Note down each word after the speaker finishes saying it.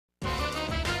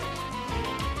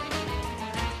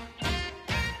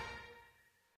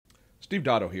Steve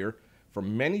Dotto here. For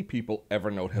many people,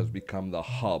 Evernote has become the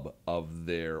hub of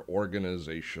their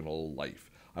organizational life.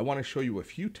 I want to show you a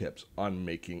few tips on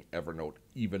making Evernote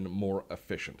even more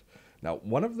efficient. Now,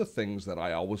 one of the things that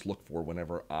I always look for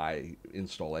whenever I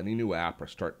install any new app or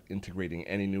start integrating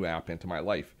any new app into my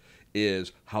life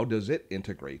is how does it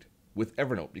integrate with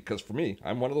Evernote? Because for me,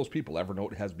 I'm one of those people.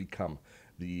 Evernote has become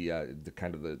the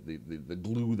kind of the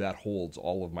glue that holds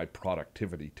all of my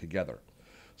productivity together.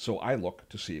 So I look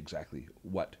to see exactly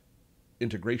what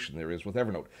integration there is with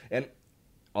Evernote. And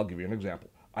I'll give you an example.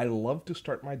 I love to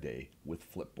start my day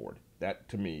with Flipboard. That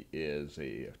to me is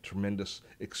a tremendous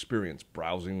experience,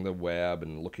 browsing the web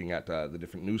and looking at the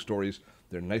different news stories.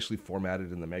 They're nicely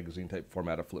formatted in the magazine type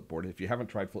format of Flipboard. If you haven't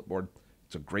tried Flipboard,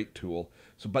 it's a great tool.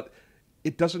 But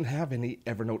it doesn't have any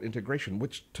Evernote integration,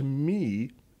 which to me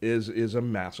is a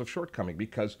massive shortcoming,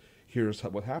 because here's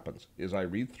what happens is I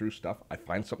read through stuff, I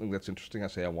find something that's interesting, I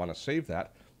say I want to save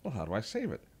that. Well, how do I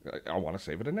save it? I want to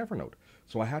save it in Evernote.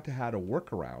 So I had to add a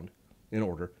workaround in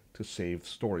order to save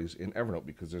stories in Evernote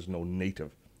because there's no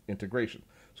native integration.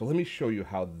 So let me show you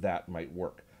how that might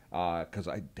work, because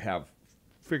I have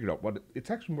figured out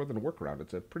it's actually more than a workaround.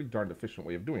 It's a pretty darn efficient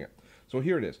way of doing it. So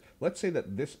here it is. Let's say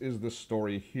that this is the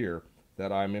story here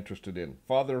that I'm interested in.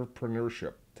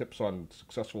 Fatherpreneurship, tips on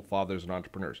successful fathers and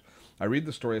entrepreneurs. I read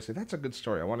the story, I say, that's a good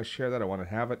story. I want to share that, I want to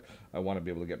have it, I want to be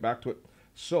able to get back to it.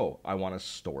 So I want to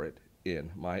store it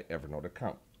in my Evernote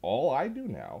account. All I do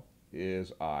now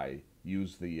is I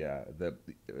use the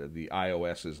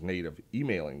iOS's native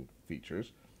emailing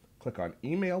features, click on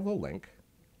email the link,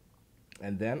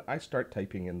 and then I start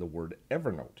typing in the word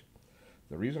Evernote.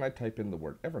 The reason I type in the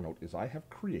word Evernote is I have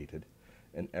created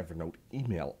an Evernote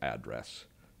email address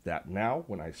that now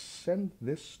when I send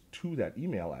this to that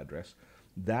email address,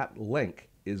 that link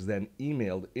is then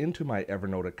emailed into my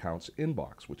Evernote account's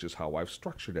inbox, which is how I've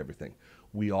structured everything.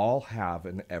 We all have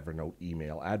an Evernote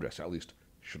email address, at least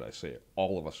should I say it,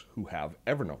 all of us who have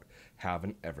Evernote have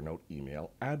an Evernote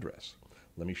email address.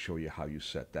 Let me show you how you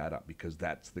set that up, because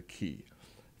that's the key.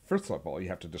 First of all, you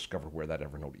have to discover where that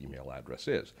Evernote email address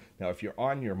is. Now, if you're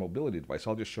on your mobility device,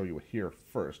 I'll just show you here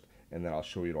first, and then I'll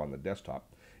show you it on the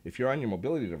desktop. If you're on your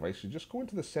mobility device, you just go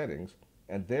into the settings,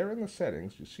 and there in the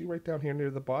settings, you see right down here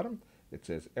near the bottom, it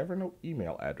says Evernote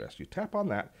email address. You tap on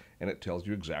that, and it tells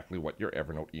you exactly what your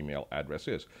Evernote email address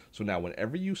is. So now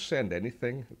whenever you send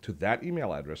anything to that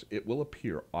email address, it will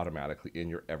appear automatically in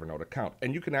your Evernote account.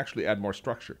 And you can actually add more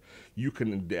structure. You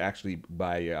can actually,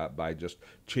 by just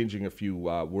changing a few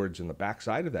words in the back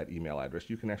side of that email address,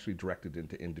 you can actually direct it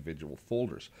into individual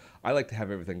folders. I like to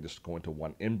have everything just go into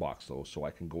one inbox, though, so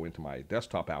I can go into my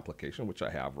desktop application, which I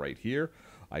have right here.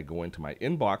 I go into my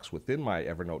inbox within my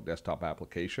Evernote desktop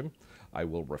application. I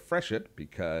will refresh it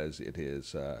because it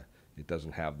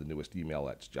doesn't have the newest email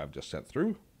that I've just sent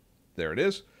through. There it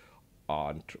is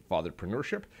on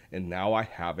fatherpreneurship, and now I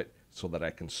have it so that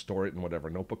I can store it in whatever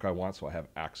notebook I want, so I have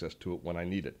access to it when I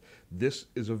need it. This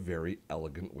is a very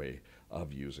elegant way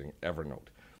of using Evernote.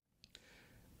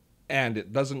 And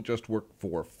it doesn't just work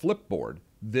for Flipboard.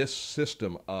 This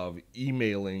system of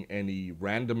emailing any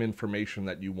random information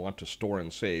that you want to store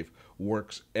and save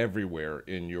works everywhere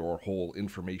in your whole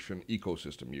information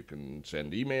ecosystem. You can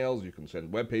send emails, you can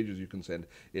send web pages, you can send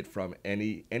it from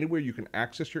anywhere you can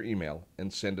access your email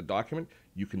and send a document,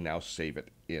 you can now save it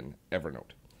in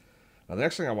Evernote. Now, the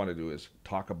next thing I want to do is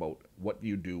talk about what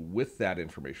you do with that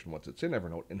information once it's in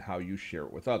Evernote and how you share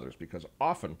it with others. Because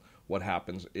often what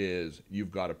happens is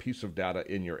you've got a piece of data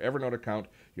in your Evernote account,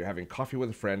 you're having coffee with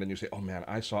a friend, and you say, oh man,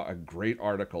 I saw a great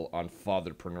article on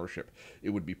fatherpreneurship. It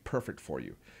would be perfect for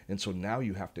you. And so now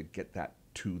you have to get that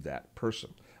to that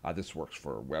person. This works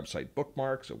for website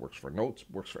bookmarks, it works for notes,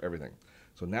 it works for everything.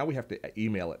 So now we have to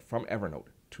email it from Evernote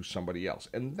to somebody else,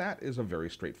 and that is a very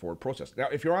straightforward process. Now,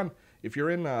 if you're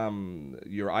in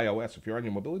your iOS, if you're on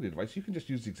your mobility device, you can just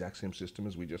use the exact same system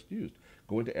as we just used.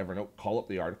 Go into Evernote, call up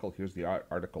the article. Here's the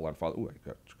article on father. Ooh, I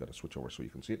got to switch over so you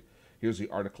can see it. Here's the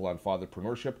article on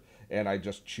fatherpreneurship, and I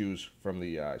just choose from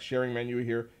the sharing menu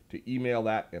here to email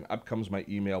that, and up comes my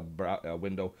email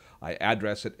window. I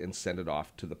address it and send it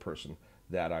off to the person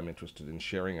that I'm interested in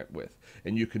sharing it with.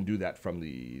 And you can do that from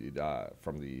the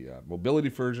mobility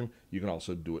version. You can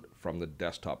also do it from the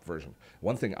desktop version.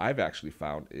 One thing I've actually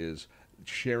found is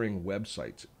sharing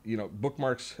websites. You know,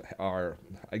 bookmarks are,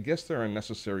 I guess they're a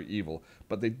necessary evil,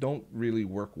 but they don't really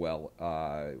work well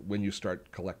when you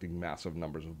start collecting massive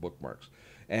numbers of bookmarks.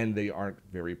 And they aren't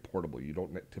very portable. You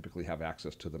don't typically have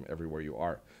access to them everywhere you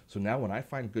are. So now when I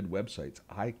find good websites,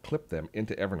 I clip them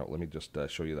into Evernote. Let me just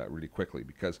show you that really quickly,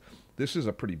 because this is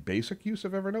a pretty basic use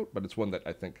of Evernote, but it's one that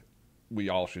I think we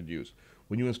all should use.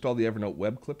 When you install the Evernote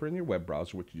web clipper in your web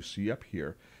browser, which you see up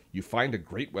here, you find a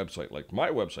great website like my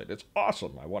website. It's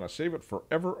awesome. I want to save it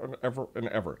forever and ever and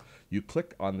ever. You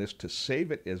click on this to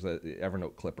save it as the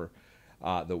Evernote clipper,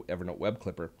 the Evernote web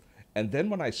clipper. And then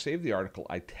when I save the article,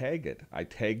 I tag it. I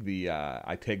tag the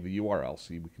URL.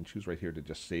 See, we can choose right here to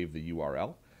just save the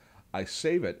URL. I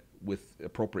save it with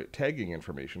appropriate tagging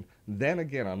information. Then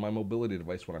again, on my mobility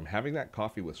device, when I'm having that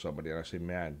coffee with somebody and I say,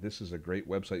 man, this is a great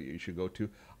website you should go to,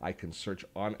 I can search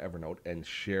on Evernote and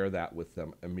share that with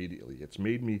them immediately. It's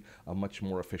made me a much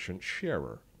more efficient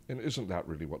sharer. And isn't that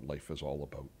really what life is all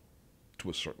about, to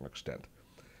a certain extent?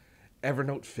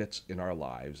 Evernote fits in our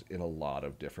lives in a lot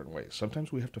of different ways.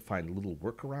 Sometimes we have to find little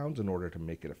workarounds in order to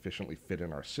make it efficiently fit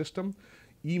in our system.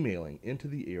 Emailing into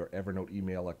the Evernote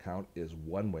email account is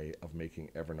one way of making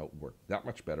Evernote work that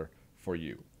much better for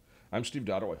you. I'm Steve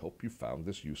Dotto. I hope you found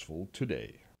this useful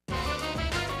today.